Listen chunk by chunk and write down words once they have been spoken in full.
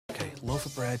Loaf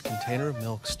of bread, container of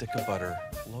milk, stick of butter.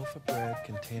 Loaf of bread,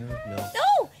 container of milk.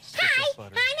 Oh, stick hi. of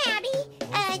butter. I'm Abby.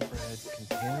 Loaf of bread,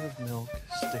 container of milk,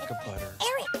 stick of butter.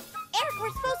 Eric,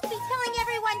 we're supposed to be telling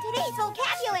everyone today's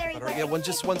vocabulary Butter. word. Yeah,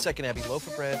 just one second, Abby. Loaf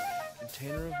of bread,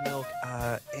 container of milk,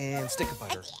 and stick of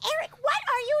butter. Eric, what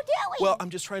are you doing? Well, I'm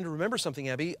just trying to remember something,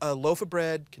 Abby. A loaf of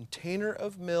bread, container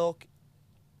of milk,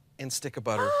 and stick of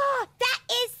butter. Oh, that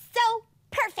is so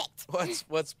perfect.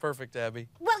 What's perfect, Abby?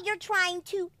 Well, you're trying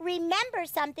to remember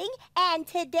something, and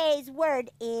today's word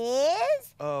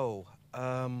is... Oh,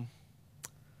 I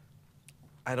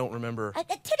don't remember. Today's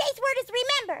word is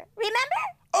remember. Remember?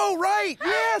 Oh, right.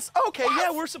 Yes. Okay,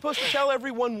 yeah, we're supposed to tell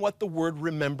everyone what the word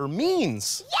remember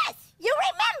means. Yes, you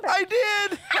remember. I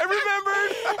did. I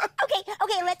remembered.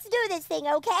 Okay, let's do this thing,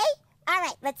 okay? All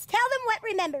right, let's tell them what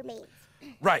remember means.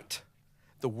 Right.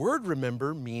 The word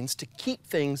remember means to keep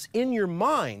things in your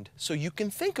mind so you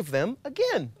can think of them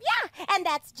again. Yeah, and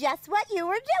that's just what you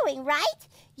were doing, right?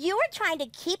 You were trying to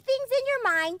keep things in your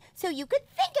mind so you could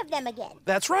think of them again.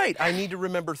 That's right. I need to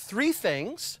remember 3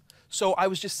 things, so I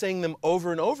was just saying them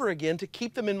over and over again to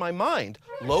keep them in my mind.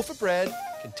 Loaf of bread,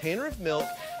 container of milk,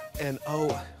 and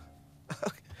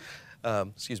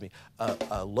excuse me,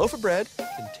 a loaf of bread,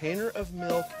 container of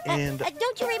milk, and...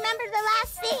 Don't you remember the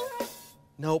last thing?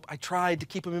 Nope, I tried to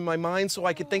keep them in my mind so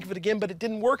I could think of it again, but it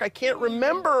didn't work. I can't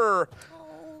remember.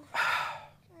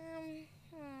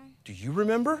 Do you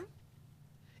remember?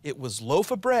 It was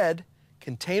loaf of bread,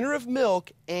 container of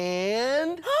milk,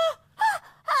 and...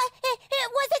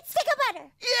 Was it stick of butter?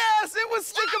 Yes, it was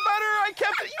stick of butter. I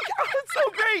kept it. It's so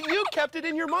great. You kept it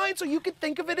in your mind so you could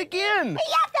think of it again.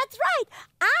 Yeah, that's right.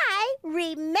 I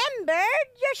remembered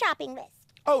your shopping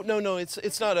list. Oh, no,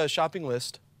 it's not a shopping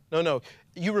list. No.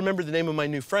 You remember the name of my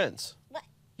new friends. What?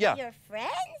 Yeah. Your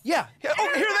friends? Yeah.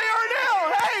 Oh, here they are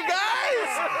now. Hey,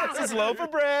 guys. This is loaf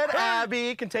of bread,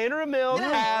 Abby, container of milk,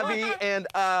 Abby, and,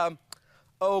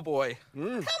 oh, boy.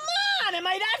 Come on, am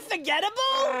I that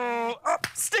forgettable?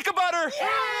 Stick of butter. Yeah!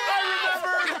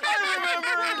 I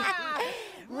remembered.